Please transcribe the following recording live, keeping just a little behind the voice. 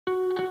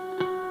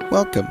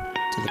Welcome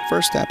to the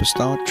First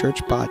Apostolic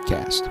Church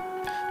Podcast.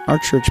 Our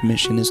church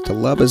mission is to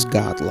love as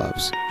God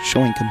loves,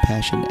 showing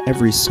compassion to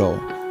every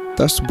soul,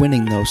 thus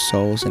winning those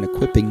souls and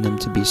equipping them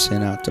to be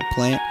sent out to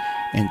plant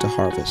and to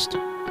harvest.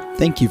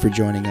 Thank you for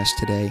joining us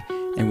today,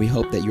 and we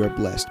hope that you are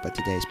blessed by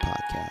today's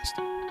podcast.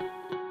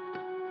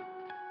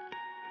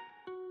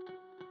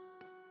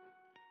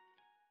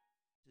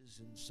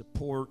 And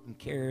support and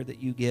care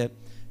that you get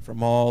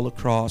from all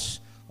across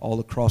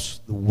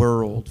the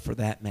world, for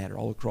that matter,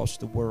 all across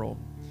the world.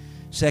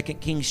 2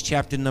 Kings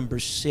chapter number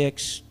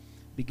 6,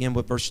 begin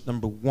with verse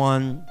number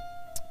 1.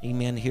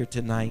 Amen. Here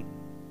tonight,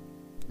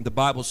 the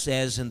Bible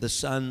says, "And the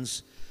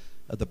sons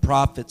of the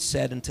prophets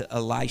said unto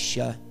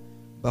Elisha,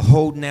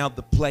 Behold, now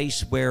the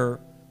place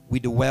where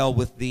we dwell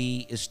with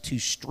thee is too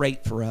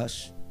strait for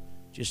us."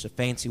 Just a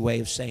fancy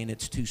way of saying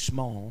it's too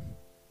small.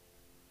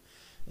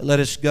 "Let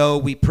us go,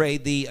 we pray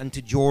thee,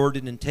 unto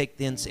Jordan, and take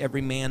thence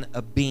every man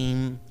a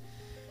beam.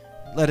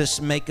 Let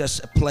us make us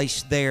a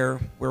place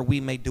there where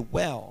we may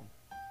dwell."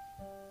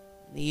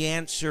 And he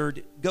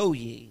answered, "Go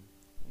ye."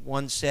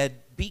 One said,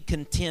 "Be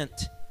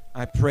content,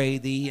 I pray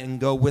thee, and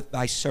go with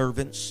thy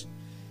servants."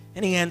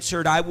 And he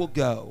answered, "I will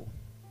go."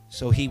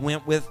 So he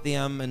went with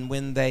them, and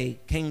when they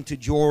came to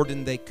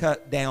Jordan, they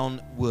cut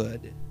down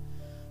wood.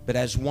 But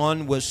as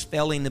one was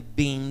felling a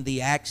beam,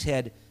 the axe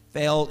head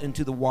fell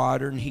into the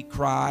water, and he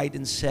cried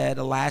and said,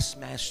 "Alas,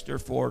 master,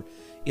 for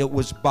it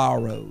was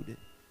borrowed."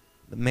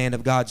 The man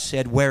of God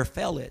said, "Where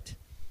fell it?"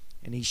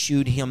 And he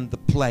shewed him the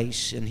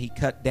place, and he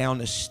cut down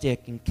a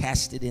stick and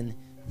cast it in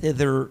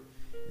thither,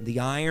 and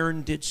the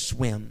iron did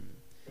swim.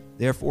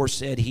 Therefore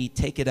said he,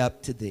 "Take it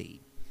up to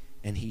thee."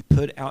 And he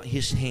put out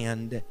his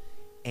hand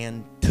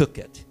and took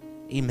it.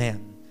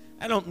 Amen.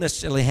 I don't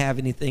necessarily have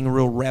anything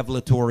real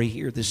revelatory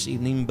here this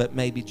evening, but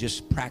maybe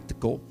just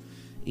practical.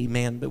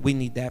 Amen. But we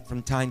need that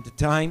from time to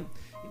time.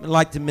 I'd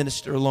like to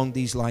minister along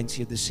these lines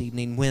here this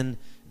evening. When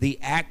the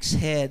axe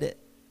head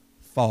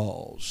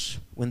falls.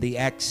 When the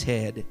axe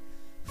head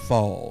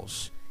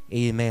falls.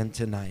 Amen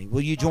tonight.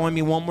 Will you join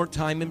me one more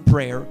time in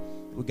prayer?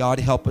 Will God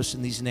help us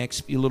in these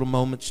next few little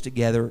moments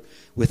together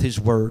with His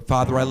Word?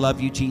 Father, I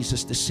love you,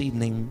 Jesus, this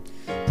evening.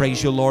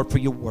 Praise you, Lord, for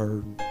your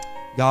Word.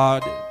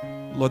 God,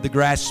 Lord, the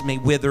grass may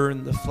wither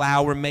and the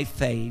flower may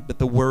fade, but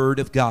the Word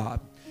of God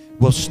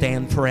will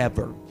stand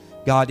forever.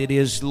 God, it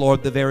is,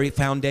 Lord, the very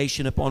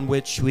foundation upon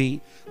which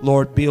we,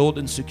 Lord, build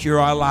and secure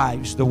our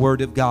lives, the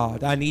Word of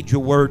God. I need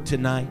your Word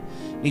tonight.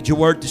 I need your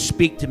Word to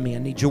speak to me. I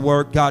need your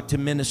Word, God, to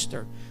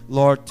minister,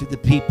 Lord, to the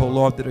people,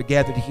 Lord, that are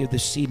gathered here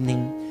this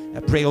evening. I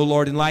pray, oh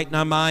Lord, enlighten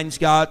our minds,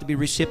 God, to be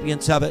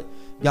recipients of it,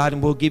 God,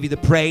 and we'll give you the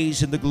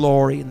praise and the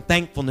glory and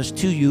thankfulness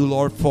to you,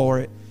 Lord, for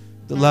it.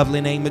 In the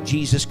lovely name of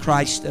Jesus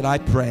Christ that I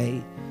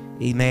pray.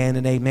 Amen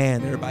and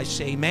amen. Everybody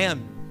say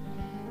amen.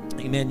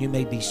 Amen. You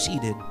may be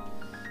seated.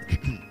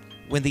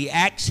 When the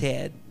axe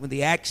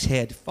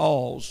head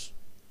falls,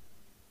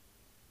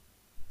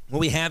 what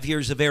we have here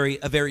is a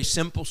very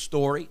simple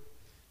story.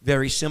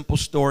 Very simple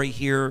story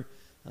here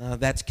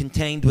that's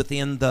contained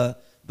within the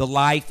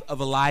life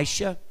of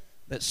Elisha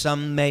that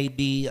some may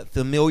be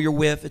familiar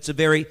with. It's a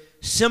very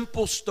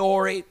simple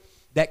story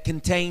that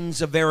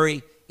contains a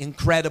very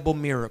incredible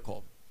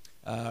miracle.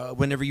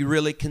 Whenever you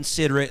really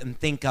consider it and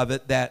think of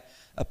it, that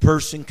a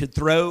person could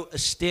throw a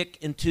stick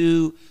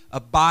into a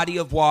body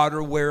of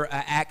water where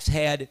an axe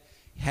head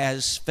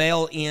has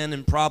fell in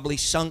and probably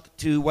sunk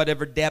to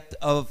whatever depth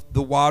of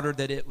the water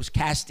that it was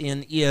cast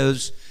in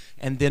is,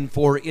 and then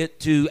for it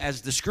to,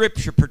 as the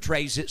scripture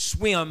portrays it,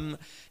 swim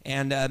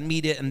and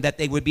meet it, and that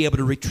they would be able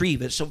to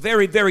retrieve it. So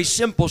very, very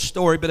simple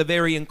story, but a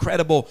very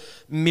incredible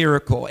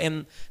miracle.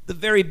 And the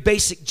very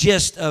basic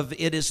gist of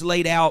it is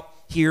laid out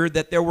here,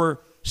 that there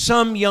were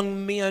some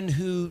young men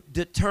who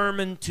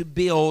determined to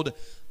build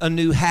a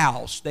new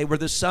house. They were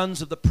the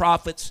sons of the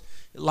prophets.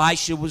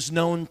 Elisha was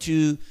known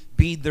to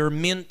be their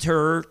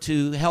mentor,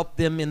 to help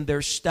them in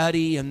their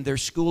study and their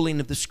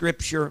schooling of the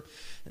scripture.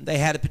 And they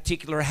had a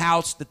particular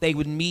house that they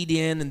would meet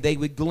in, and they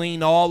would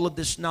glean all of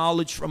this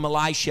knowledge from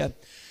Elisha.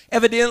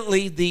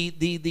 Evidently,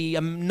 the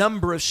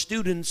number of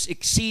students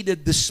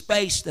exceeded the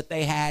space that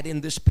they had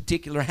in this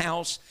particular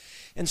house.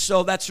 And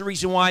so that's the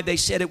reason why they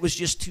said it was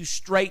just too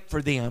strait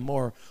for them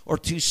or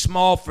too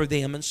small for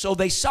them. And so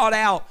they sought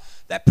out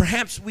that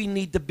perhaps we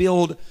need to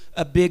build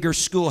a bigger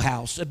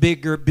schoolhouse, a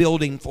bigger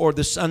building for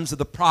the sons of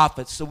the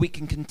prophets, so we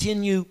can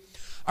continue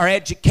our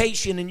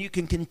education and you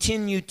can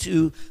continue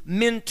to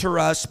mentor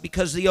us,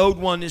 because the old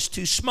one is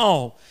too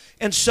small.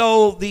 And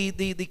so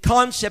the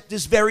concept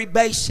is very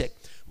basic.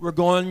 We're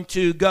going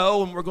to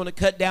go and we're going to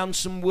cut down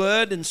some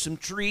wood and some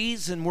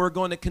trees, and we're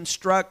going to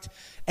construct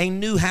a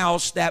new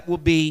house that will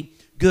be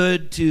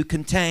good to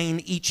contain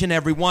each and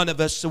every one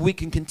of us so we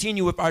can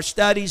continue with our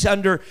studies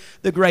under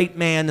the great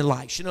man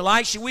Elisha. And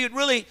Elisha, we'd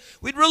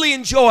really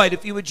enjoy it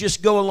if you would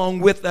just go along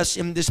with us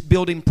in this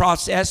building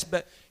process.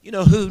 But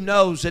who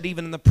knows that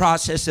even in the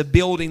process of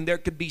building, there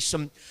could be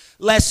some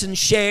lessons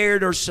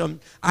shared or some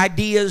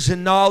ideas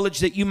and knowledge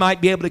that you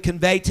might be able to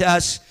convey to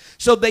us.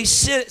 So they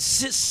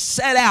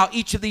set out,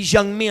 each of these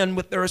young men,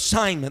 with their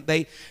assignment.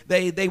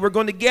 They were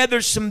going to gather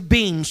some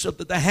beams so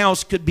that the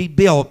house could be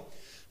built.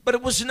 But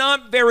it was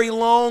not very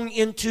long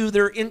into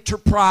their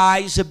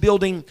enterprise of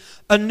building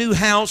a new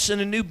house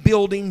and a new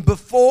building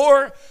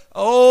before,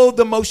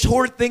 the most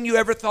horrid thing you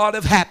ever thought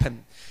of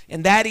happened.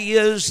 And that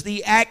is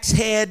the axe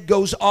head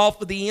goes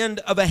off of the end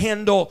of a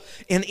handle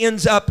and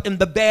ends up in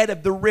the bed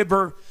of the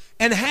river.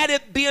 And had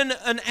it been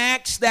an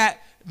axe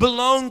that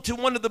belonged to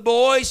one of the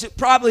boys, it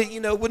probably,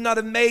 would not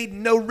have made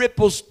no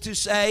ripples to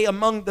say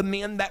among the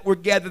men that were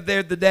gathered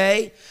there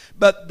today.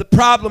 But the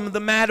problem of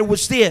the matter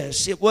was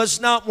this: it was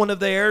not one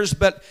of theirs,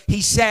 but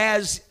he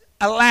says,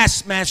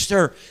 "Alas,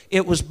 master,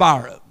 it was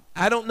borrowed."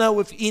 I don't know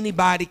if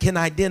anybody can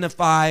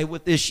identify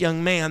with this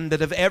young man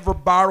that have ever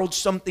borrowed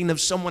something of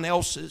someone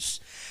else's,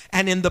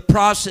 and in the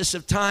process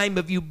of time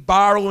of you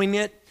borrowing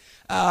it,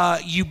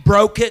 you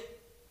broke it.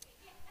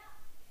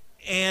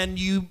 And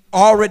you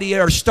already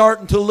are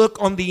starting to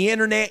look on the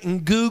internet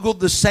and Google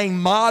the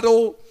same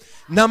model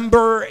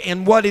number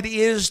and what it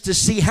is to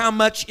see how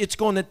much it's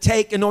going to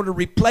take in order to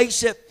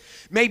replace it.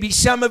 Maybe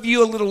some of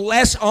you a little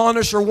less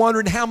honest are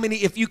wondering how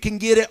many, if you can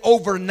get it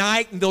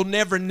overnight and they'll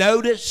never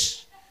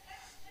notice.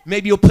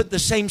 Maybe you'll put the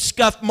same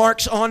scuff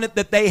marks on it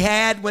that they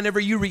had whenever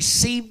you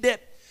received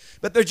it.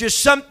 But there's just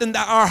something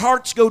that our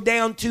hearts go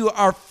down to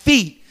our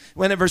feet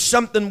whenever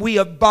something we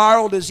have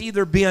borrowed has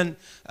either been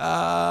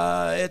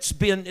it's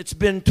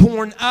been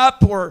torn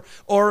up,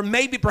 or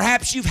maybe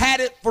perhaps you've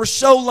had it for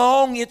so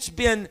long it's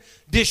been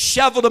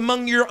disheveled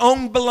among your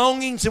own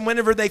belongings, and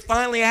whenever they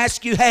finally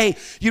ask you, "Hey,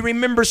 you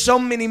remember so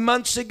many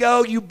months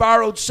ago you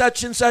borrowed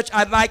such and such,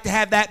 I'd like to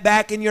have that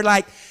back," and you're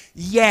like,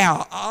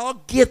 "Yeah,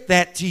 I'll get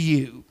that to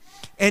you."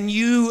 And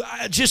you,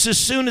 just as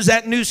soon as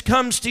that news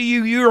comes to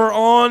you, you are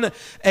on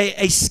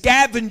a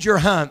scavenger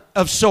hunt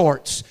of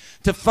sorts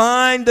to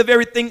find the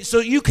very thing, so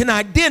you can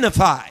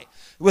identify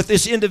with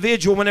this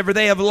individual whenever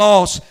they have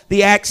lost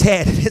the axe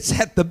head. It's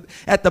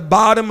at the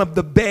bottom of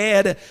the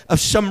bed of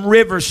some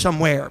river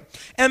somewhere.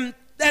 And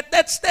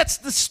that's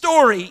the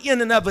story in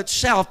and of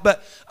itself.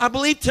 But I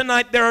believe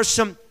tonight there are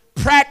some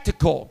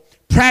practical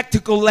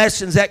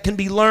lessons that can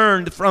be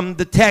learned from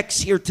the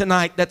text here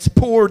tonight that's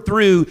poured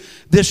through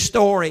this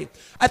story.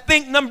 I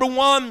think number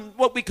one,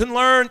 what we can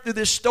learn through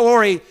this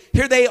story,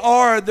 here they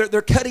are,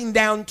 they're cutting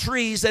down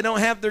trees. They don't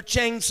have their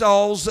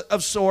chainsaws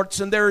of sorts,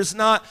 and there is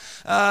not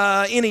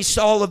any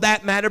saw of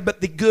that matter,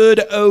 but the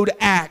good old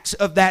axe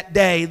of that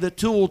day, the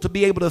tool to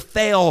be able to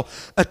fell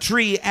a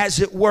tree, as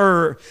it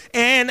were.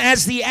 And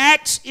as the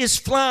axe is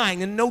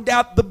flying, and no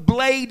doubt the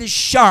blade is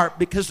sharp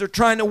because they're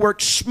trying to work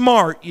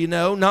smart,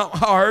 not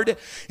hard,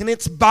 and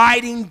it's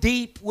biting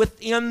deep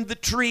within the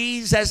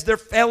trees as they're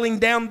felling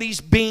down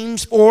these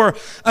beams for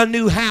a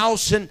new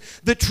house, and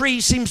the tree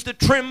seems to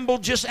tremble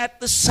just at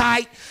the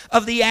sight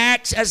of the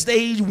axe as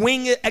they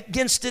wing it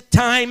against it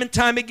time and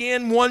time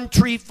again. One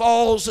tree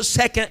falls, a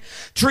second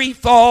tree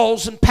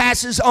falls and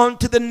passes on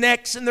to the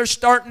next, and they're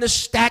starting to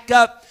stack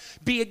up,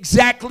 be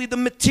exactly the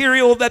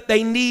material that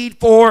they need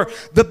for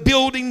the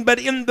building. But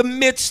in the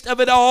midst of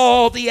it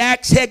all, the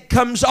axe head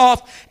comes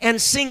off and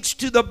sinks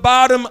to the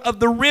bottom of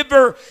the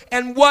river.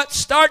 And what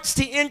starts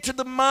to enter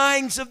the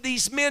minds of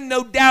these men,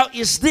 no doubt,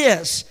 is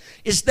this: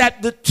 is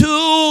that the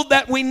tool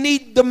that we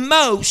need the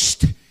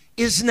most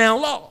is now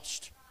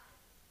lost.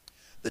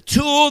 The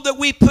tool that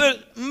we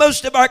put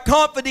most of our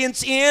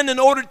confidence in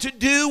order to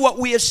do what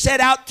we have set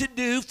out to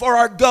do for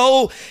our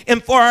goal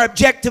and for our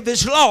objective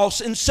is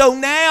lost. And so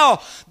now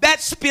that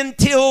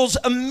spintills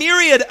a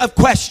myriad of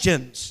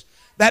questions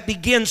that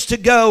begins to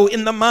go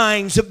in the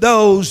minds of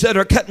those that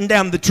are cutting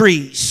down the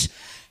trees.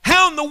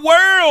 How in the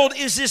world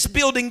is this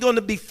building going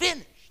to be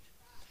finished?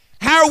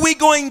 How are we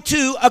going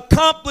to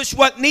accomplish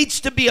what needs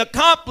to be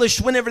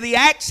accomplished whenever the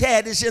axe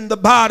head is in the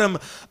bottom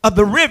of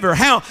the river?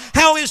 How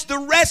is the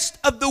rest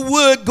of the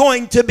wood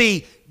going to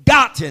be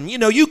gotten?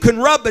 You can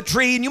rub a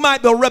tree and you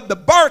might be able to rub the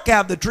bark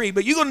out of the tree,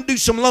 but you're going to do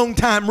some long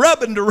time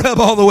rubbing to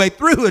rub all the way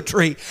through a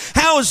tree.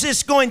 How is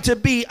this going to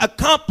be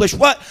accomplished?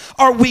 What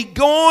are we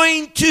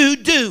going to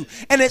do?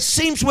 And it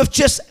seems with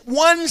just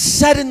one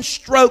sudden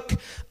stroke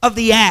of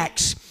the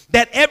axe,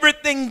 that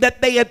everything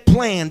that they had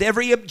planned,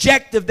 every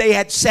objective they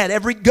had set,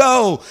 every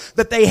goal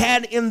that they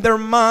had in their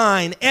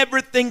mind,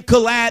 everything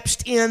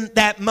collapsed in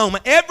that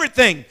moment.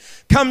 Everything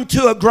come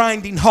to a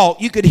grinding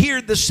halt. You could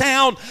hear the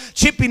sound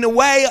chipping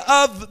away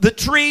of the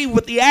tree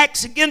with the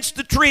axe against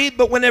the tree,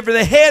 but whenever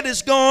the head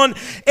is gone,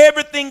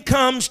 everything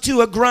comes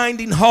to a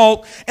grinding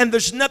halt, and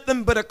there's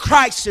nothing but a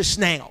crisis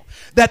now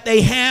that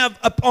they have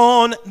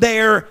upon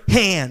their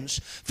hands.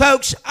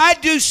 Folks, I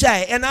do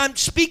say, and I'm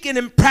speaking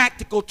in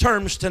practical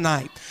terms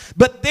tonight,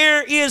 but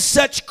there is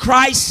such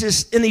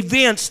crisis and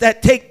events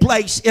that take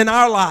place in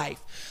our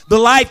life, the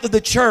life of the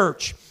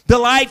church, the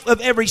life of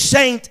every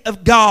saint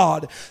of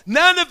God.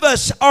 None of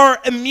us are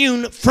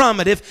immune from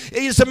it.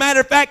 As a matter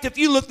of fact, if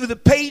you look through the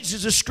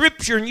pages of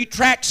Scripture and you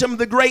track some of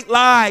the great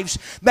lives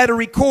that are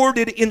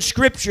recorded in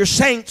Scripture,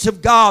 saints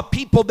of God,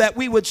 people that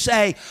we would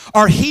say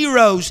are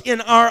heroes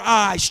in our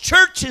eyes,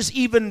 churches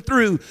even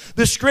through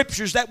the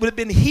Scriptures that would have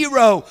been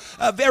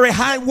very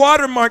high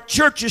watermark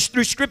churches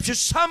through Scripture,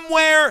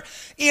 somewhere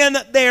in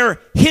their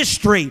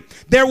history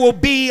there will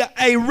be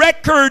a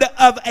record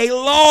of a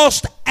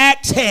lost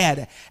axe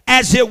head,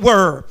 as it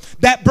were,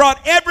 that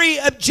brought every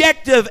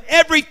objective,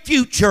 every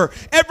future,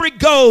 every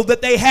goal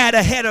that they had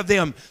ahead of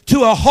them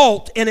to a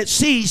halt, and it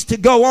ceased to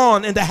go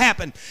on and to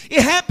happen.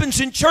 It happens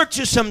in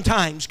churches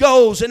sometimes.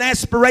 Goals and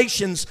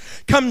aspirations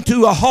come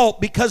to a halt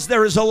because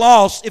there is a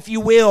loss, if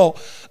you will,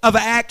 of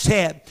an axe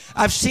head.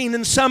 I've seen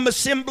in some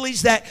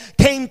assemblies that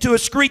came to a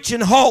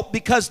screeching halt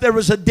because there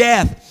was a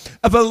death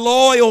of a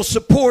loyal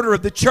supporter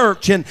of the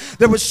church, and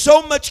there was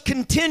so much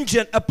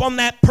contingent upon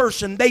that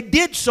person. They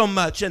did so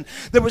much, and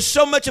there was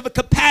so much of a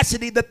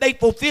capacity that they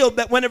fulfilled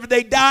that whenever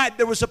they died,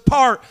 there was a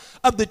part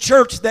of the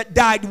church that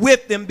died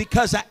with them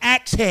because an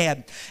axe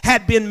head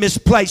had been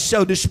misplaced,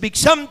 so to speak.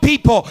 Some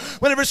people,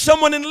 whenever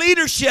someone in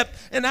leadership,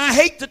 and I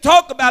hate to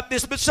talk about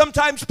this, but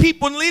sometimes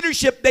people in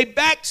leadership, they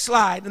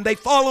backslide and they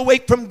fall away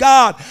from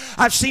God.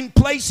 I've seen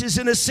places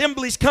and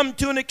assemblies come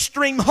to an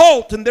extreme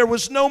halt, and there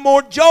was no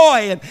more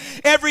joy, and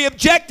every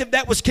objective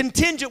that was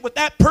contingent with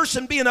that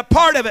person being a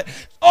part of it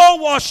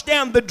all washed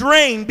down the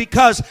drain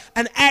because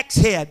an axe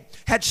head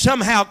had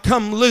somehow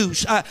come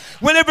loose.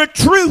 Whenever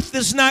truth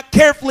is not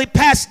carefully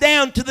passed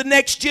down to the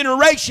next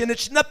generation,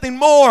 it's nothing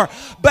more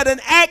but an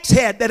axe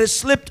head that has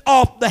slipped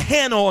off the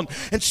handle.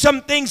 And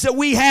some things that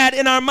we had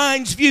in our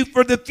mind's view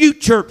for the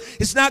future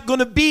is not going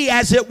to be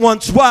as it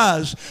once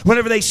was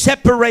whenever they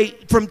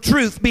separate from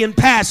truth being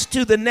passed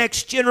to the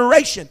next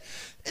generation.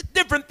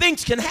 Different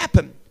things can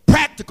happen.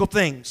 Practical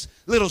things,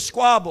 little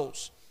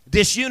squabbles,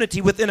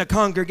 disunity within a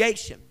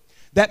congregation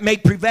that may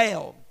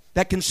prevail,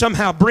 that can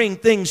somehow bring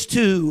things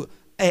to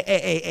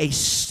a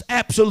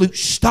absolute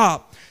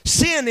stop.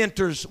 Sin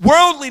enters,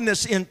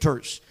 worldliness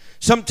enters,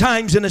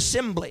 sometimes an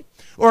assembly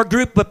or a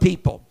group of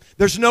people.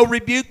 There's no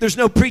rebuke, there's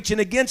no preaching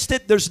against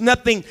it, there's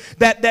nothing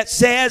that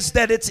says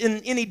that it's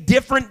any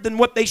different than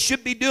what they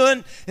should be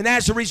doing, and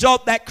as a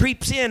result that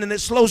creeps in and it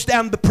slows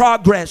down the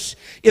progress,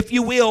 if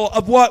you will,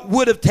 of what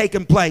would have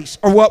taken place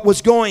or what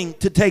was going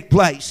to take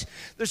place.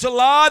 There's a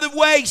lot of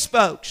ways,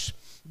 folks,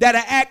 that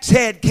an axe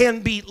head can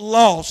be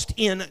lost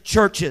in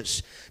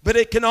churches, but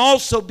it can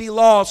also be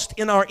lost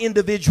in our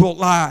individual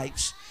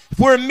lives.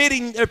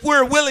 If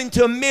we're willing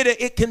to admit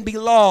it, it can be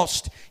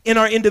lost in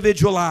our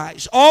individual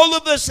lives. All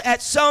of us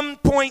at some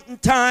point in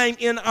time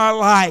in our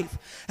life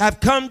have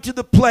come to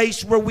the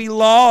place where we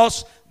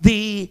lost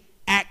the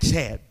axe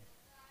head.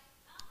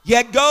 You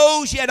had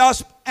goals, you had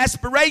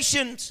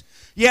aspirations,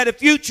 you had a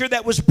future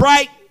that was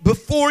bright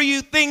before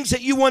you, things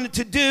that you wanted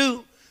to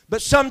do,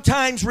 but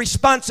sometimes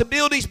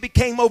responsibilities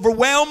became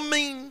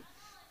overwhelming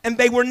and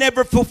they were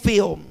never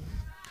fulfilled.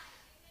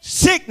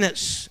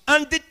 Sickness,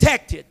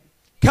 undetected,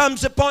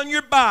 comes upon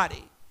your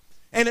body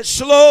and it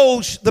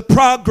slows the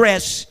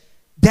progress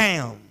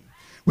down.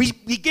 We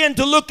begin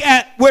to look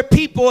at where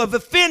people have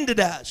offended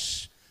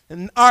us,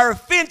 and our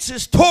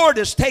offenses toward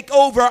us take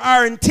over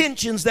our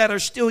intentions that are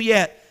still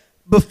yet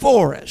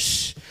before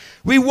us.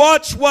 We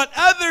watch what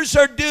others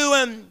are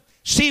doing,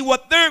 see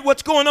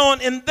what's going on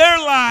in their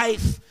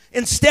life,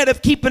 instead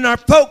of keeping our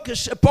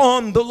focus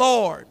upon the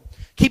Lord,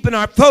 keeping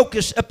our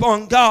focus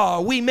upon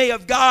God. We may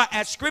have got,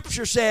 as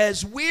Scripture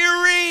says,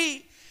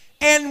 weary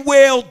and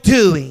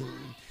well-doing.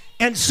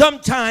 And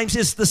sometimes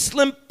it's the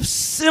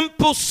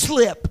simple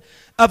slip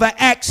of an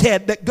axe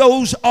head that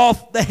goes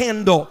off the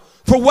handle.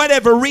 For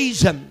whatever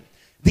reason,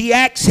 the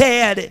axe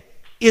head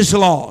is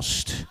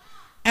lost.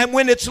 And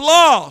when it's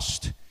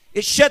lost,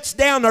 it shuts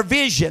down our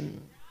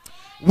vision.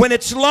 When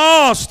it's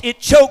lost, it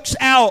chokes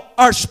out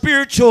our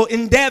spiritual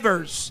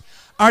endeavors,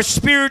 our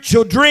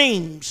spiritual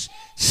dreams,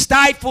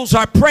 stifles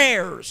our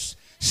prayers,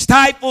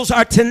 stifles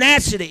our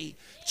tenacity,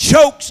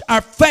 chokes our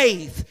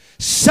faith,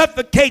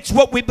 suffocates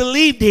what we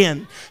believed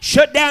in,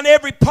 shut down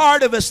every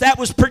part of us that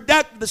was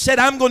productive, that said,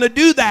 I'm going to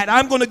do that,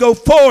 I'm going to go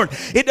forward.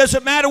 It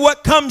doesn't matter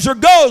what comes or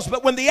goes,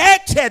 but when the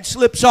axe head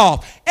slips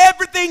off,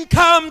 everything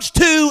comes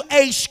to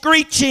a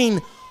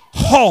screeching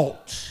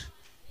halt.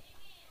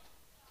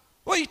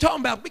 What are you talking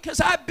about?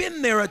 Because I've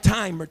been there a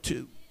time or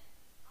two.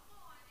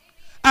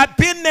 I've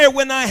been there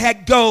when I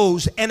had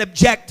goals and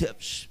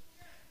objectives.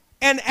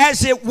 And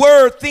as it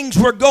were, things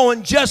were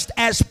going just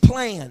as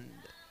planned.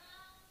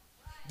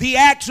 The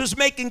axe was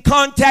making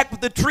contact with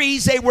the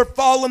trees. They were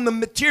falling. The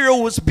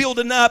material was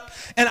building up.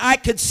 And I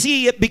could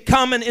see it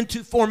becoming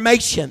into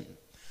formation.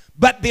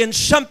 But then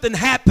something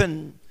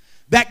happened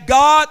that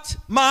got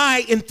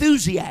my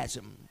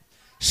enthusiasm.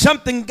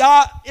 Something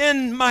got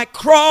in my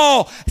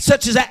crawl,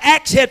 such as an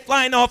axe head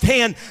flying off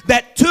hand,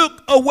 that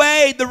took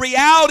away the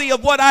reality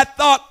of what I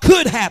thought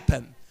could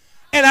happen.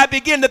 And I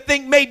began to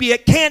think maybe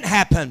it can't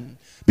happen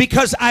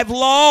because I've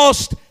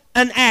lost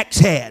an axe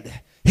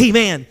head.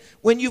 Amen.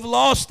 When you've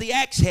lost the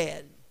axe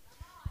head,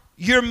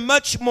 you're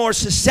much more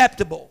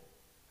susceptible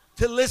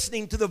to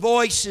listening to the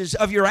voices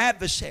of your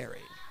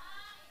adversary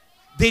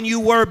than you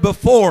were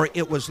before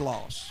it was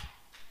lost.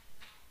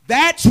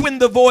 That's when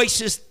the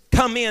voices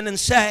come in and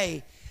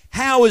say,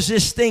 how is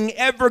this thing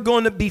ever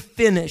going to be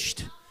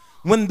finished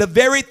when the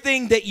very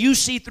thing that you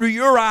see through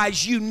your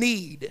eyes you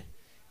need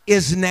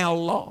is now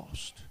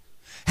lost?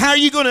 How are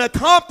you going to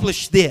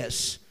accomplish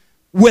this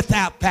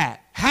without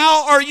that?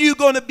 How are you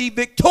going to be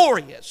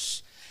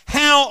victorious?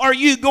 How are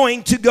you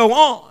going to go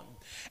on?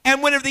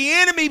 And whenever the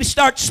enemy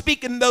starts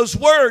speaking those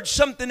words,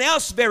 something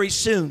else very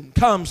soon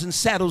comes and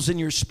settles in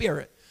your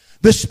spirit.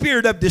 The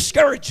spirit of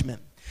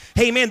discouragement.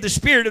 Amen. The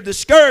spirit of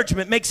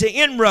discouragement makes an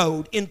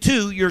inroad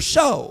into your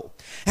soul.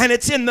 And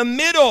it's in the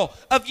middle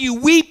of you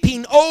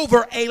weeping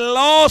over a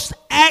lost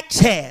axe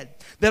head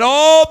that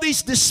all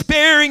these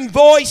despairing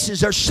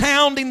voices are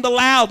sounding the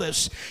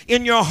loudest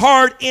in your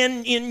heart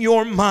and in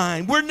your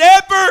mind. We're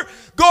never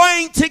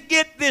going to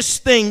get this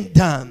thing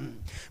done.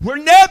 We're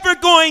never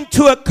going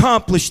to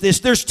accomplish this.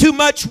 There's too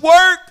much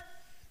work.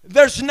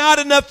 There's not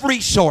enough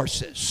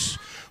resources.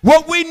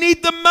 What we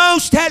need the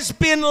most has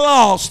been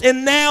lost,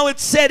 and now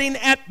it's sitting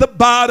at the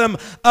bottom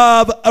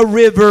of a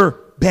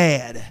river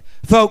bed.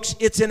 Folks,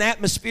 it's in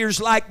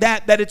atmospheres like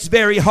that it's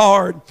very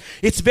hard.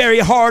 It's very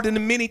hard,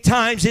 and many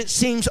times it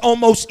seems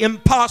almost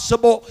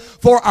impossible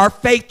for our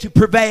faith to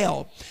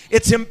prevail.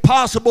 It's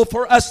impossible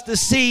for us to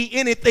see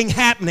anything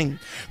happening.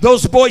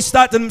 Those boys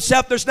thought to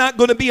themselves, there's not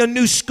going to be a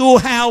new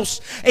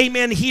schoolhouse.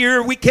 Amen.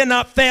 Here we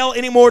cannot fell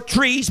any more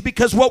trees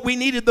because what we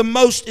needed the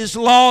most is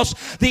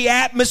lost. The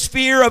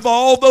atmosphere of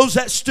all those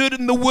that stood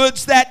in the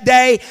woods that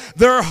day,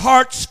 their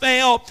hearts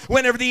fell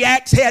whenever the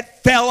axe head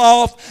fell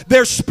off.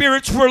 Their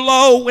spirits were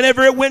low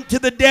whenever it went to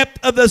the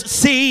depth of the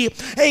sea.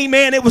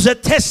 Amen. It was a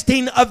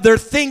testing of their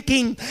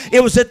thinking.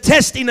 It was a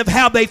testing of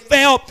how they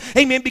felt.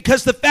 Amen.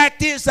 Because the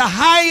fact is, the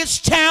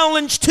highest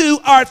challenge to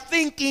our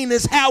thinking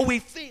is how we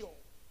feel.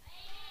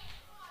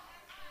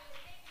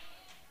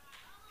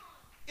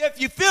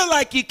 If you feel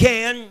like you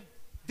can,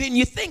 then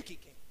you think you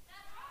can.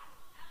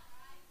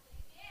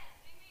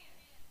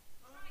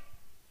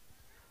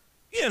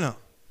 You know,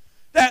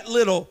 that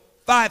little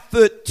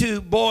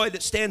 5'2" boy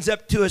that stands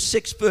up to a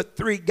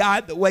 6'3" guy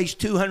that weighs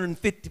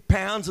 250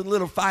 pounds, and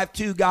little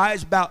 5'2" guy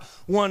is about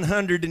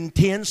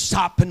 110,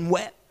 sopping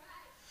wet.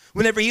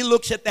 Whenever he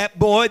looks at that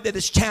boy that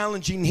is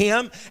challenging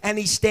him, and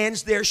he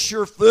stands there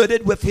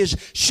sure-footed with his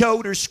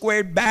shoulders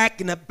squared back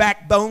and a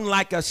backbone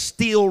like a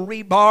steel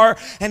rebar,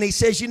 and he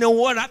says, you know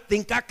what, I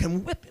think I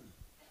can whip him.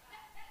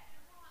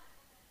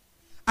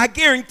 I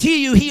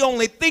guarantee you he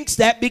only thinks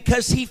that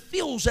because he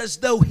feels as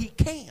though he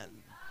can.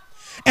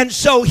 And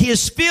so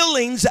his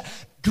feelings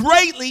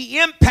greatly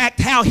impact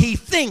how he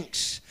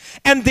thinks.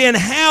 And then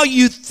how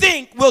you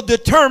think will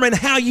determine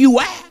how you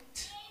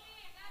act.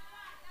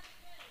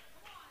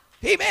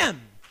 Amen.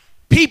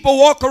 People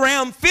walk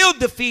around feel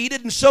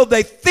defeated, and so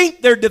they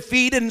think they're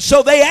defeated, and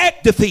so they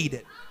act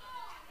defeated.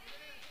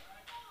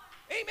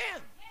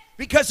 Amen.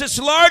 Because it's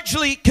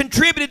largely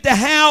contributed to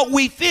how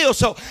we feel.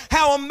 So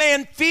how a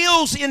man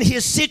feels in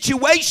his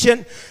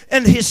situation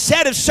and his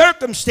set of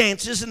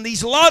circumstances and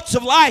these lots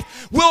of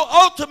life will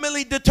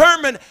ultimately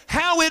determine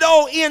how it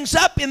all ends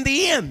up in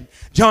the end.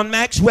 John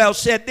Maxwell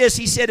said this.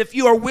 He said, if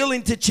you are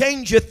willing to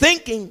change your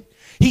thinking,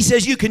 he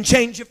says you can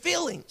change your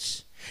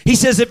feelings. He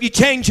says if you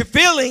change your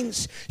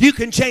feelings, you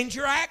can change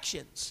your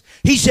actions.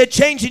 He said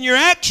changing your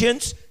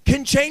actions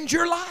can change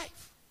your life.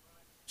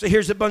 So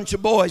here's a bunch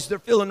of boys. They're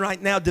feeling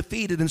right now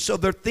defeated, and so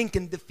they're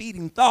thinking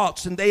defeating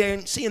thoughts, and they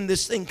ain't seeing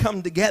this thing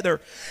come together.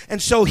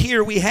 And so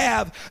here we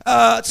have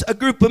a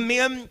group of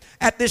men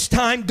at this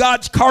time,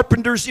 God's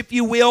carpenters, if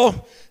you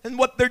will. And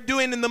what they're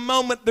doing in the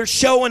moment, they're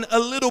showing a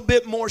little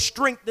bit more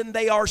strength than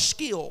they are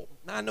skill.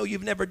 Now, I know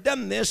you've never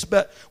done this,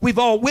 but we've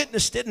all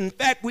witnessed it. In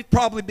fact, we've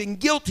probably been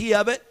guilty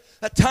of it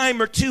a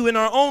time or two in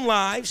our own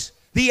lives.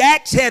 The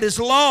axe head is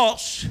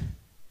lost.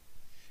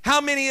 How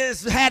many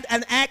has had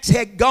an axe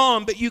head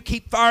gone, but you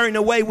keep firing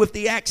away with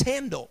the axe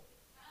handle?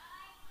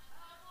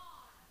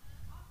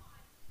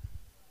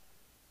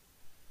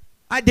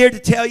 I dare to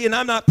tell you, and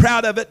I'm not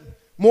proud of it,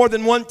 more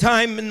than one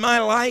time in my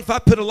life, I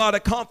put a lot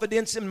of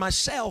confidence in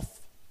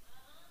myself.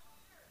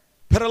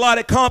 Put a lot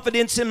of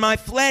confidence in my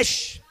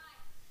flesh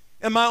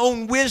and my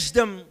own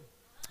wisdom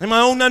and my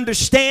own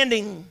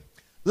understanding.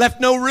 Left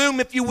no room,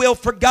 if you will,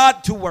 for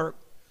God to work.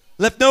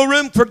 Left no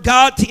room for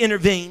God to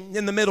intervene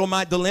in the middle of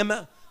my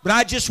dilemma. But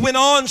I just went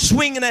on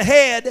swinging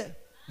ahead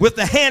with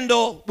the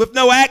handle, with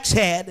no axe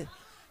head.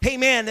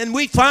 Amen. And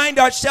we find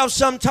ourselves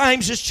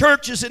sometimes as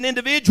churches and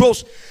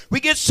individuals, we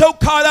get so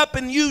caught up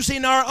in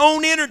using our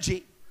own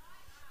energy,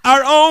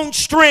 our own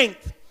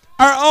strength,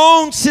 our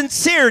own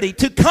sincerity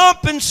to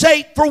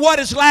compensate for what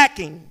is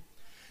lacking,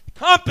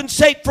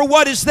 compensate for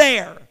what is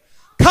there,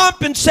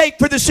 compensate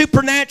for the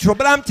supernatural.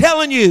 But I'm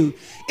telling you,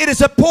 it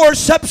is a poor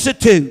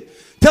substitute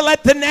to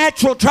let the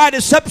natural try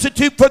to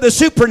substitute for the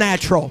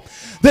supernatural.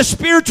 The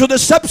spiritual to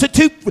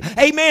substitute,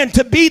 amen,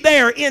 to be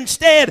there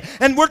instead.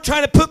 And we're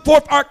trying to put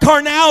forth our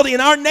carnality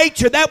and our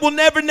nature. That will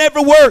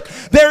never work.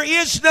 There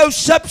is no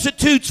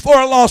substitutes for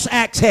a lost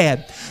axe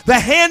head. The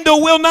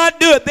handle will not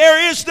do it.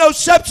 There is no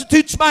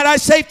substitutes, might I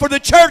say, for the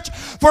church,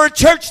 for a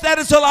church that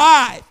is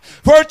alive,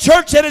 for a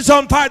church that is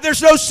on fire.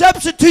 There's no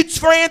substitutes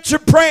for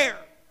answered prayer.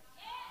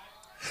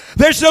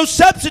 There's no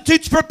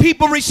substitutes for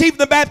people receiving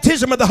the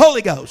baptism of the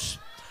Holy Ghost.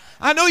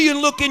 I know you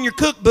can look in your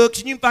cookbooks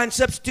and you can find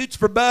substitutes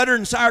for butter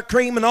and sour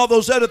cream and all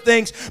those other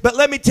things. But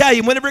let me tell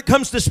you, whenever it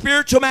comes to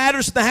spiritual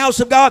matters in the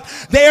house of God,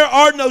 there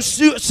are no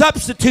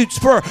substitutes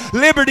for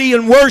liberty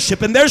and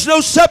worship. And there's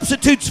no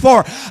substitutes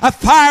for a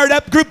fired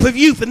up group of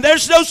youth. And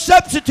there's no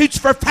substitutes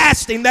for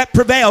fasting that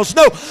prevails.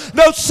 No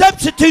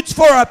substitutes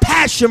for a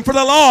passion for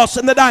the lost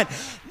and the dying.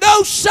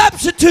 No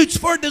substitutes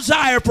for a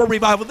desire for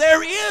revival.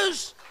 There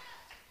is.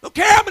 Don't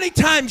care how many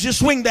times you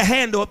swing the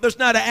handle. If there's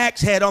not an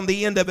axe head on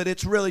the end of it,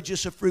 it's really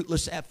just a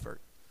fruitless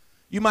effort.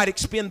 You might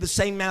expend the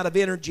same amount of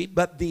energy,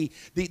 but the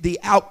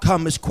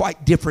outcome is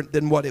quite different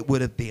than what it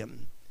would have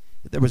been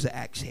if there was an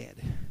axe head.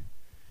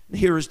 And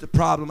here is the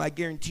problem. I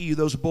guarantee you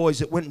those boys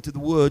that went into the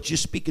woods,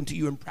 just speaking to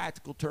you in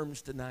practical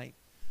terms tonight,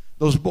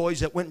 those boys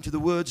that went into the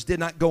woods did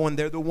not go in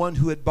there. The one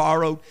who had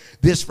borrowed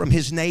this from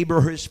his neighbor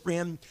or his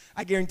friend,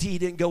 I guarantee he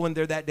didn't go in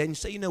there that day and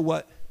say, you know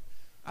what,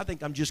 I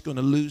think I'm just going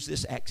to lose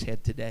this axe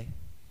head today.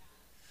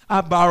 I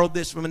borrowed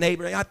this from a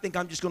neighbor. I think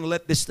I'm just going to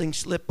let this thing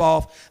slip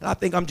off. And I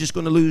think I'm just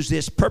going to lose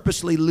this,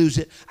 purposely lose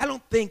it. I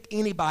don't think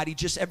anybody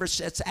just ever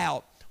sets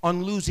out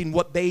on losing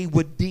what they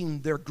would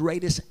deem their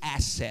greatest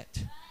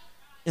asset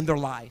in their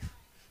life.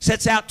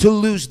 Sets out to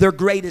lose their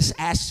greatest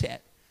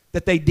asset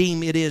that they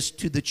deem it is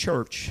to the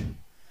church.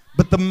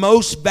 But the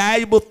most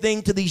valuable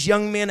thing to these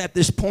young men at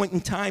this point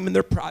in time in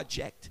their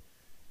project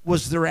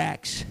was their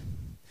axe.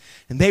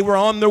 And they were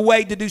on their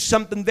way to do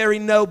something very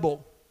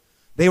noble.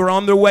 They were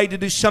on their way to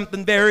do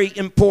something very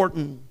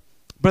important.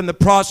 But in the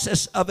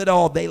process of it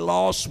all, they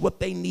lost what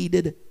they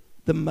needed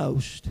the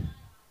most.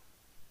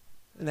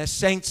 And as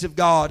saints of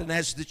God and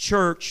as the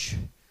church,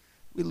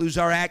 we lose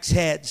our axe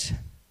heads.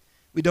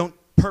 We don't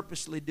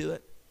purposely do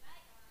it.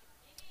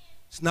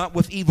 It's not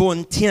with evil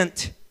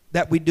intent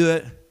that we do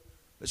it.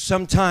 But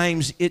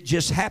sometimes it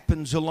just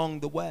happens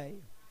along the way.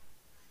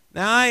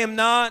 Now, I am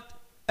not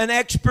an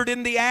expert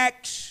in the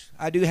axe.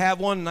 I do have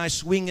one, and I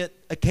swing it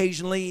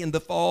occasionally in the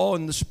fall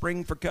and the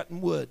spring for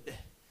cutting wood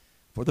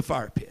for the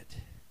fire pit.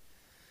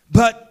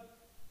 But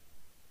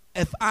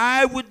if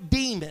I would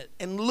deem it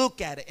and look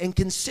at it and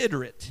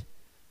consider it,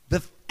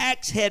 the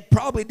axe head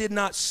probably did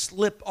not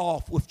slip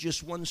off with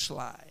just one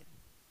slide.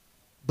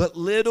 But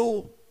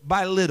little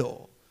by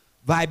little,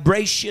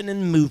 vibration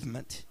and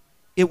movement,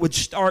 it would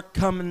start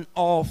coming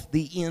off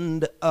the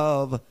end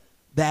of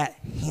that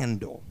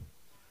handle.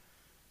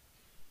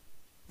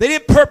 They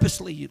didn't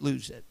purposely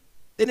lose it.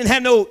 They didn't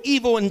have no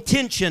evil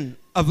intention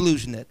of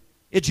losing it.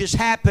 It just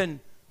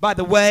happened by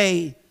the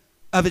way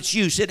of its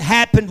use. It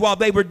happened while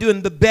they were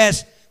doing the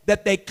best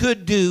that they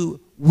could do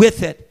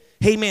with it.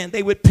 Amen.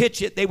 They would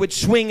pitch it. They would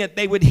swing it.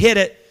 They would hit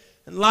it.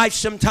 And life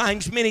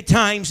sometimes, many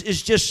times,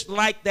 is just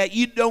like that.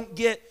 You don't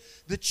get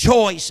the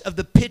choice of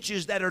the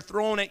pitches that are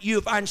thrown at you.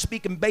 If I'm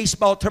speaking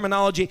baseball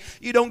terminology,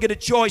 you don't get a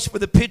choice for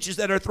the pitches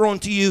that are thrown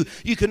to you.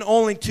 You can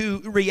only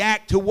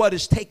react to what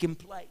is taking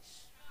place.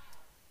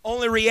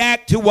 Only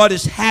react to what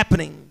is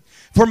happening.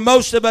 For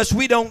most of us,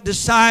 we don't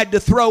decide to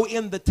throw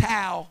in the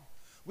towel.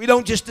 We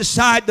don't just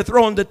decide to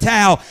throw in the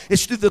towel.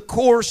 It's through the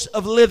course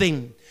of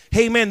living.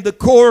 Amen. The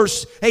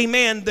course,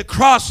 amen, the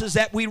crosses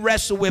that we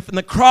wrestle with and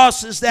the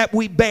crosses that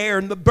we bear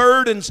and the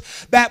burdens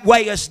that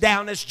weigh us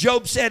down. As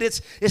Job said, it's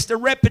the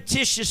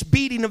repetitious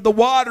beating of the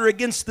water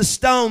against the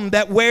stone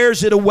that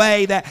wears it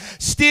away, that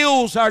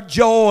steals our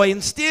joy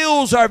and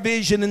steals our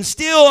vision and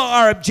steals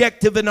our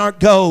objective and our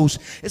goals.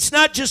 It's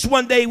not just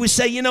one day we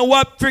say, you know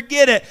what,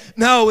 forget it.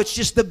 No, it's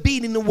just the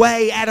beating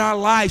away at our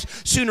lives.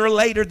 Sooner or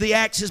later, the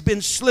axe has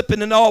been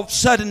slipping and all of a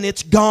sudden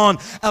it's gone.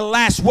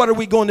 Alas, what are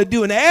we going to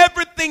do? And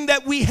everything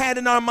that we had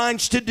in our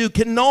minds to do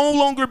can no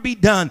longer be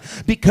done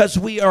because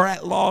we are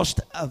at loss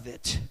of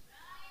it.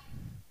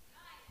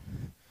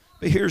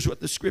 But here's what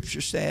the scripture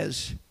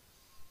says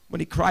when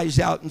he cries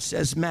out and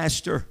says,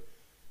 Master,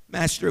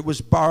 it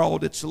was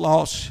borrowed, it's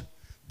lost.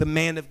 The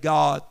man of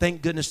God,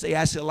 thank goodness they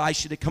asked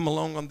Elisha to come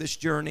along on this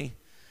journey.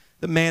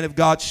 The man of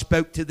God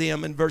spoke to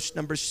them in verse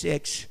number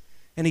 6,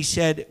 and he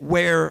said,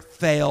 where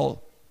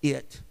fell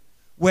it?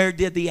 Where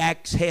did the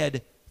axe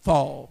head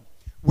fall?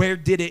 Where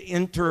did it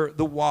enter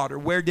the water?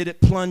 Where did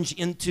it plunge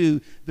into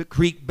the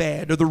creek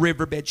bed or the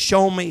river bed?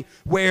 Show me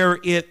where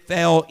it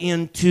fell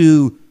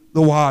into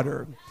the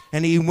water.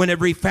 And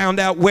whenever he found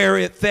out where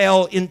it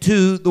fell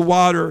into the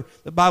water,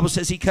 the Bible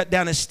says he cut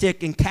down a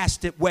stick and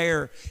cast it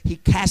where? He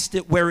cast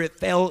it where it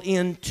fell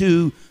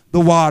into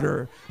the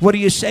water. What are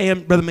you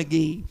saying, Brother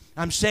McGee?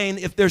 I'm saying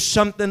if there's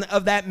something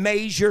of that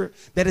measure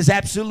that is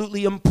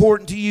absolutely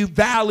important to you,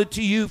 valid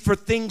to you for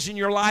things in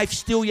your life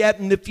still yet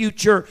in the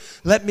future,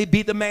 let me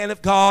be the man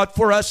of God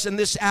for us in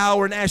this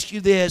hour and ask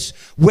you this.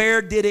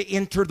 Where did it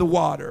enter the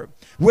water?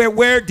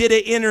 Where did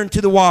it enter into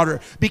the water?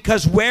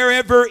 Because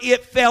wherever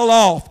it fell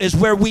off is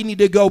where we need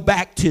to go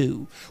back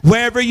to.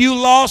 Wherever you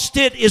lost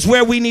it is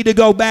where we need to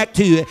go back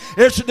to.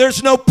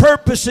 There's no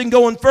purpose in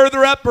going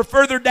further up or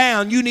further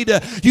down. You need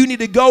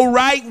to go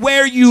right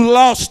where you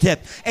lost it.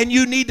 And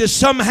you need to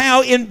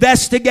somehow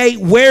investigate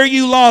where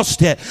you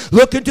lost it.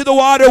 Look into the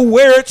water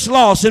where it's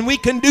lost. And we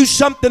can do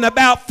something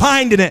about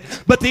finding it.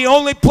 But the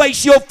only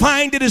place you'll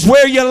find it is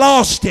where you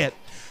lost it.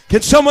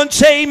 Can someone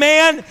say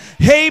amen?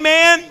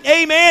 Amen.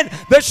 Amen.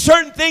 There's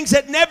certain things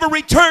that never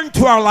return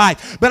to our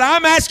life. But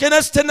I'm asking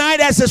us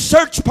tonight as a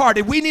search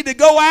party, we need to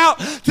go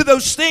out to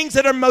those things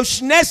that are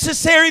most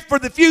necessary for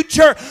the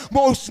future,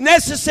 most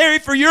necessary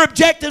for your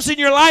objectives in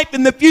your life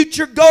in the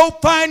future. Go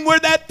find where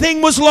that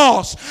thing was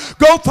lost.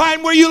 Go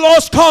find where you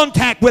lost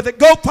contact with it.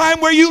 Go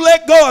find where you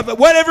let go of it,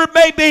 whatever it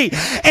may be.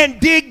 And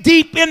dig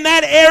deep in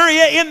that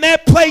area, in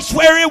that place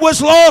where it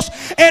was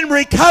lost, and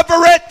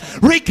recover it.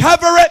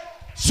 Recover it.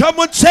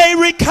 Someone say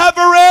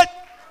recover it.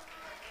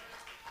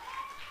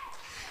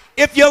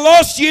 If you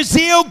lost your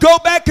zeal, go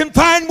back and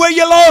find where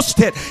you lost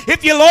it.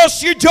 If you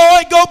lost your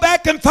joy, go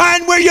back and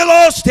find where you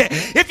lost it.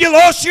 If you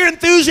lost your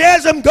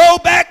enthusiasm, go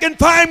back and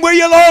find where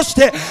you lost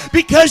it.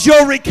 Because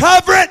you'll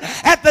recover it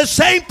at the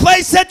same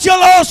place that you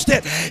lost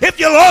it. If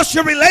you lost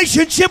your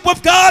relationship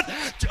with God,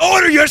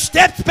 order your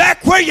steps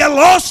back where you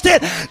lost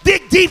it.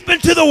 Dig deep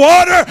into the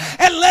water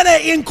and let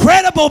an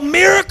incredible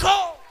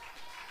miracle.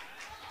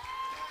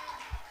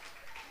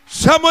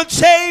 Someone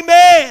say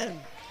amen.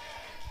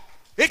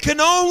 It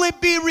can only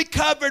be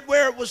recovered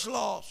where it was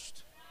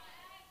lost.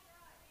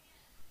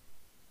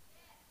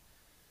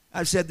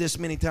 I've said this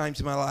many times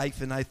in my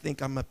life, and I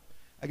think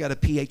I got a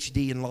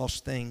PhD in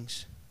lost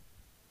things.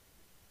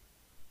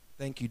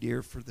 Thank you,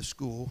 dear, for the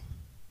school.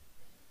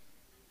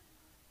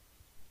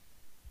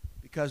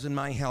 Because in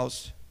my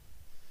house,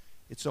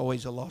 it's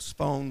always a lost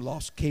phone,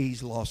 lost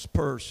keys, lost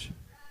purse.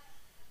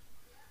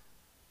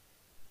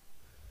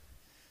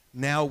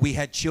 Now we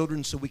had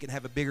children so we can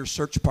have a bigger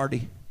search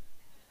party.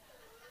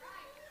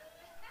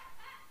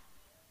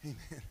 Amen.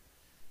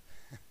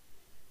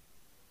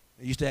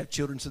 They used to have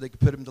children so they could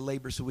put them to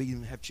labor, so we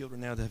can have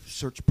children now to have a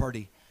search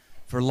party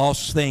for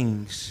lost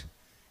things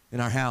in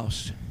our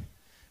house.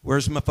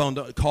 Where's my phone?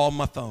 Don't call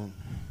my phone.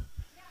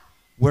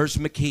 Where's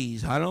my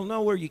keys? I don't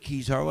know where your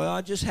keys are. Well,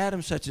 I just had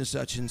them such,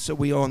 and so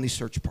we go on these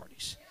search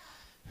parties.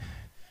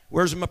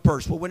 Where's my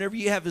purse? Well, whenever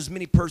you have as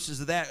many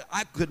purses as that,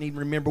 I couldn't even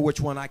remember which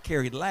one I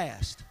carried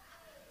last.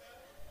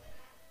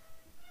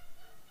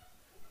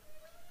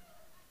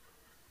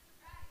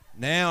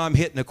 Now I'm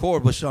hitting a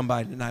chord with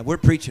somebody tonight. We're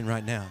preaching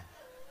right now.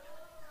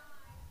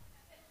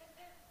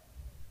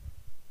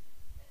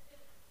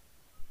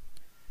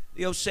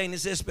 The old saying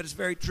is this, but it's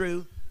very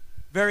true.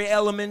 Very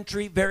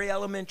elementary,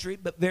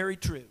 but very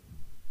true.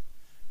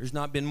 There's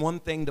not been one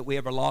thing that we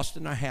ever lost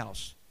in our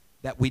house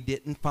that we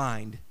didn't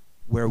find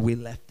where we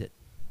left it.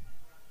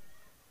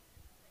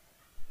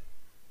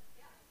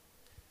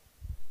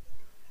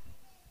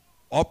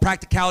 All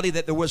practicality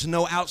that there was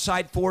no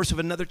outside force of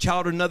another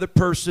child or another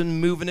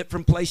person moving it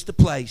from place to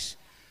place.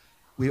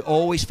 We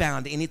always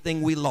found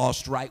anything we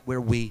lost right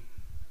where we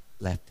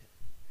left it.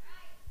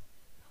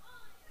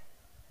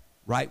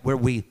 Right where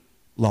we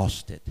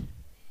lost it.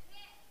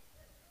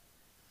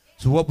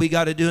 So what we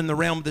got to do in the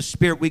realm of the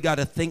Spirit, we got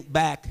to think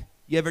back.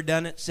 You ever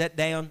done it? Sit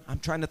down. I'm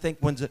trying to think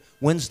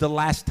when's the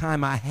last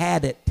time I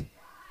had it?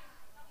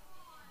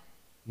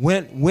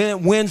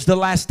 When's the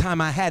last time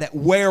I had it?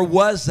 Where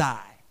was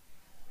I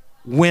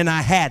when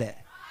I had it?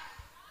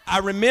 I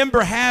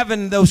remember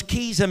having those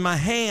keys in my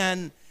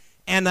hand,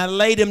 and I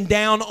laid them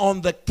down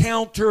on the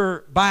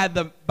counter by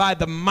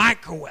the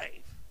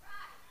microwave.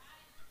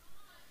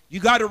 You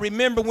got to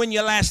remember when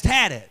you last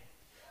had it.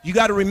 You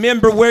got to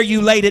remember where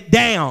you laid it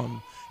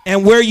down.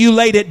 And where you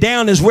laid it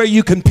down is where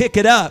you can pick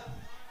it up.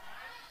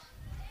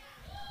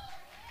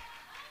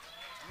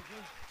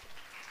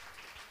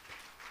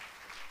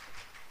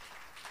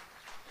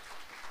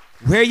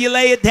 Where you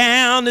lay it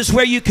down is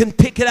where you can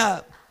pick it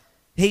up.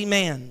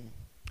 Amen.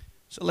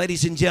 So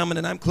ladies and gentlemen,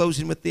 and I'm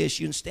closing with this.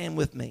 You can stand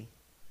with me.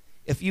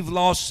 If you've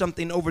lost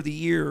something over the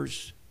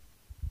years,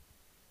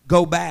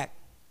 go back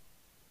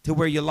to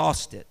where you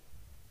lost it.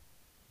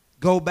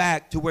 Go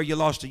back to where you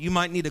lost it. You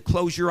might need to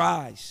close your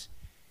eyes.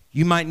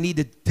 You might need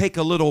to take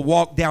a little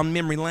walk down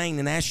memory lane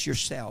and ask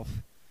yourself,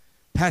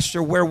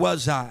 Pastor, where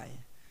was I?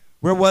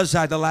 Where was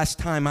I the last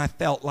time I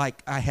felt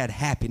like I had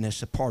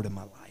happiness a part of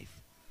my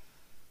life?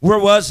 Where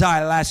was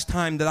I last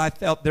time that I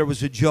felt there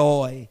was a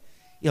joy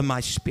in my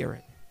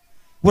spirit?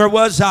 Where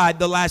was I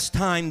the last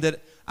time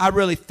that I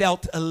really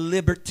felt a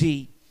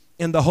liberty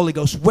in the Holy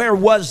Ghost? Where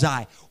was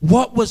I?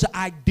 What was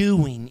I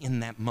doing in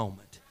that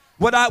moment?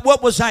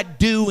 What was I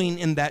doing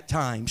in that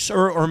time?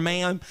 Sir or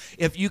ma'am,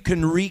 if you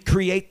can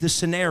recreate the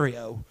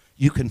scenario,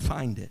 you can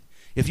find it.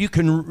 If you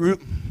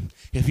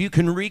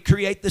can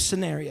recreate the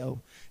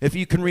scenario, if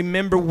you can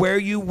remember where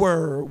you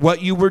were,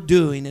 what you were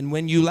doing, and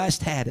when you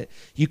last had it,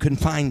 you can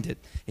find it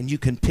and you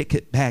can pick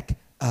it back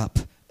up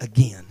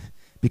again.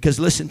 Because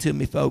listen to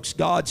me, folks,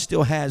 God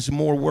still has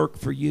more work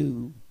for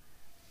you.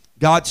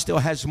 God still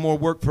has more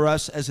work for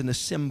us as an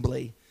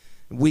assembly.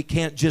 We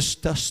can't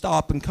just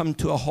stop and come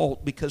to a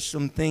halt because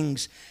some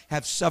things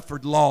have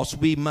suffered loss.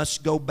 We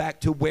must go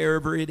back to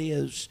wherever it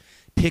is,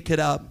 pick it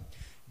up,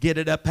 get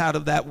it up out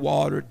of that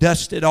water,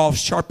 dust it off,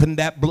 sharpen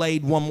that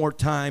blade one more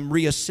time,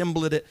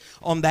 reassemble it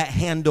on that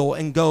handle,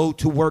 and go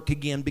to work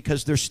again,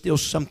 because there's still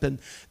something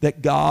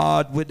that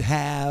God would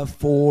have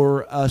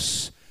for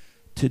us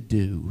to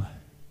do.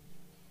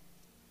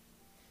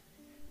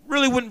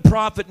 Really wouldn't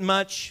profit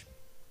much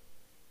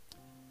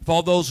if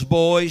all those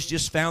boys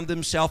just found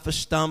themselves a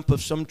stump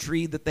of some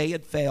tree that they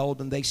had felled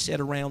and they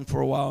sat around for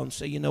a while and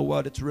say, you know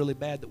what, it's really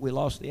bad that we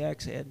lost the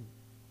axe head.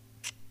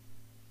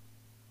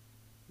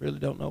 Really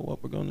don't know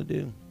what we're going to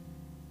do.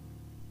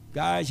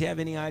 Guys, you have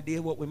any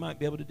idea what we might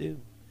be able to do?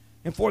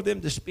 And for them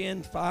to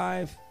spend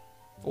 5,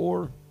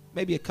 4,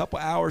 maybe a couple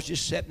hours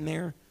just sitting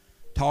there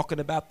talking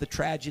about the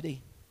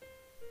tragedy,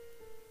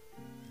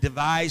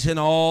 devising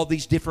all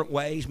these different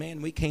ways,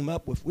 man, we came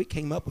up with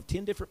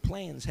 10 different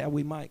plans how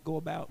we might go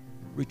about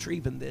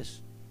retrieving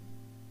this.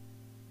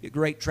 It'd be a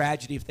great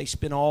tragedy if they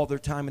spend all their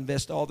time,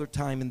 invest all their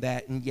time in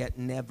that, and yet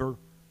never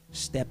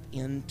step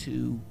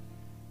into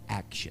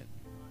action.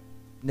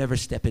 Never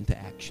step into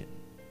action.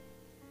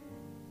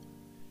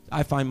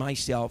 I find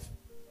myself,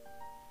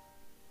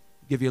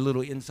 give you a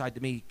little insight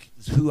to me,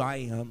 who I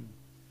am.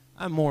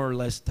 I'm more or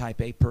less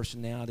type A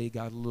personality,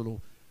 got a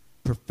little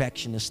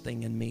perfectionist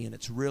thing in me, and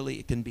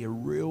it can be a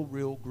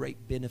real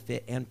great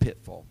benefit and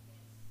pitfall.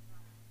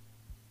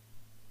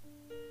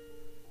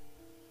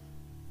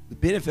 The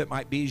benefit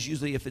might be is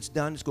usually if it's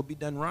done, it's going to be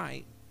done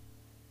right.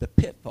 The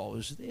pitfall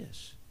is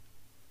this: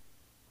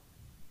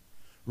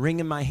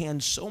 wringing my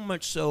hands so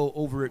much so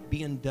over it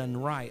being done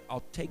right,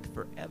 I'll take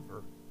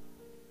forever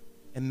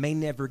and may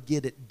never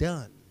get it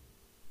done,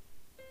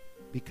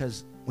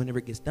 because whenever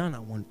it gets done, I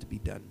want it to be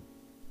done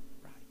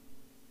right.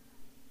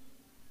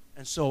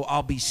 And so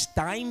I'll be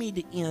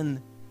stymied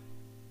in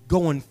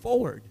going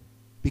forward,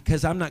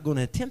 because I'm not going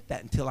to attempt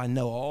that until I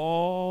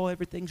know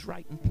everything's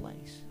right in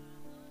place.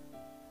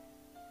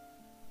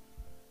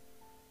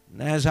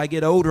 And as I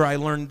get older, I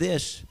learned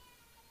this,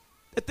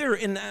 that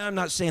and I'm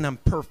not saying I'm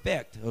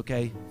perfect,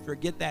 okay?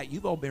 Forget that.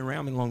 You've all been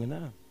around me long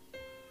enough.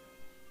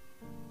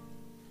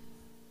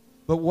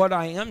 But what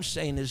I am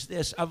saying is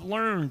this: I've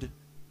learned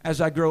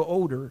as I grow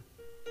older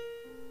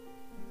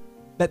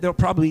that there'll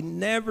probably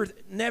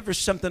never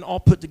something all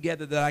put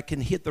together that I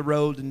can hit the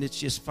road and it's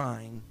just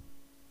fine.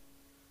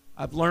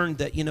 I've learned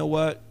that, you know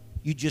what?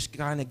 You just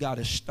kind of got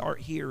to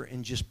start here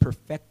and just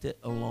perfect it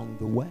along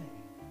the way.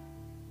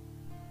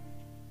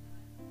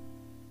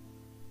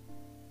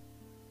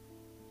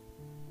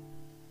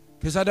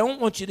 Because I don't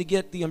want you to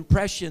get the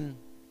impression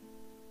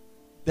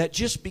that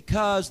just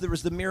because there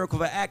was the miracle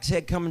of an axe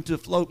head coming to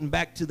float and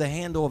back to the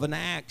handle of an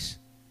axe,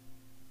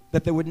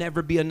 that there would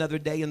never be another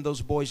day in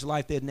those boys'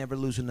 life they'd never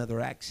lose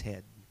another axe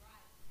head.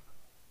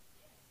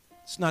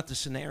 It's not the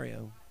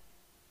scenario.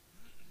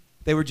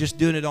 They were just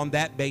doing it on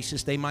that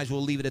basis. They might as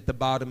well leave it at the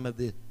bottom of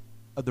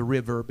the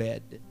river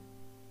bed.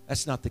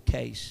 That's not the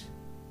case.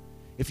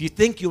 If you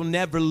think you'll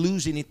never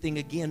lose anything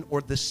again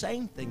or the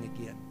same thing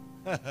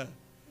again,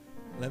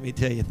 let me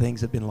tell you,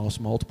 things have been lost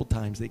multiple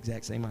times, the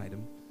exact same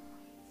item.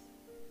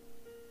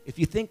 If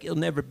you think it'll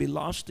never be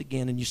lost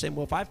again, and you say,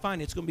 well, if I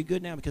find it's going to be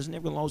good now because it's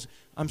never going to lose,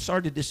 I'm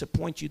sorry to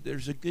disappoint you.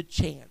 There's a good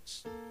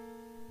chance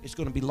it's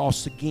going to be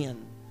lost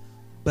again.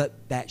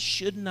 But that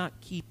should not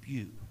keep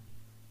you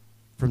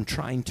from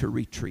trying to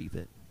retrieve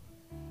it.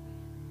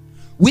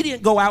 We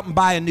didn't go out and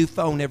buy a new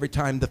phone every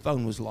time the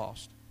phone was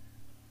lost.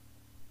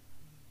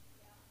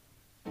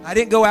 I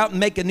didn't go out and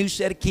make a new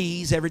set of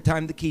keys every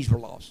time the keys were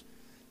lost.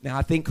 Now,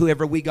 I think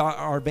whoever we got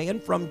our van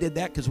from did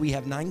that, because we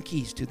have 9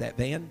 keys to that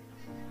van.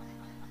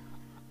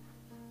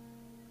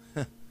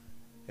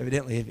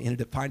 Evidently, I've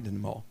ended up finding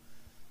them all.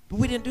 But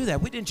we didn't do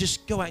that. We didn't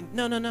just go out.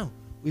 No.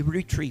 We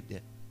retrieved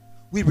it.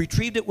 We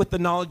retrieved it with the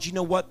knowledge, you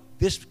know what?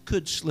 This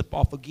could slip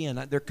off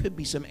again. There could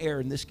be some error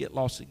and this get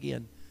lost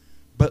again.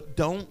 But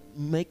don't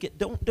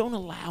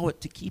allow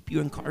it to keep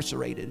you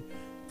incarcerated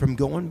from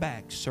going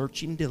back,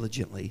 searching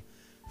diligently,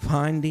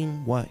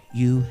 finding what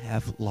you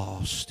have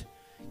lost,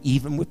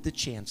 even with the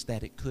chance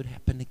that it could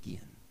happen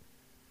again.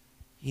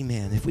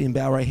 Amen. If we can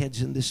bow our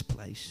heads in this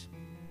place.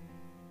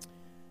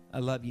 I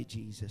love you,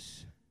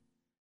 Jesus.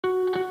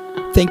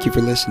 Thank you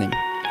for listening.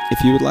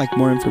 If you would like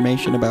more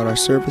information about our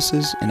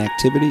services and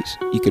activities,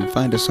 you can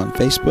find us on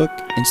Facebook,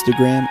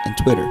 Instagram, and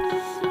Twitter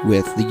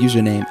with the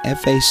username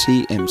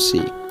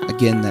FACMC.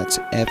 Again, that's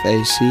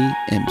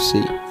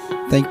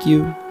FACMC. Thank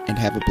you, and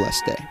have a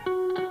blessed day.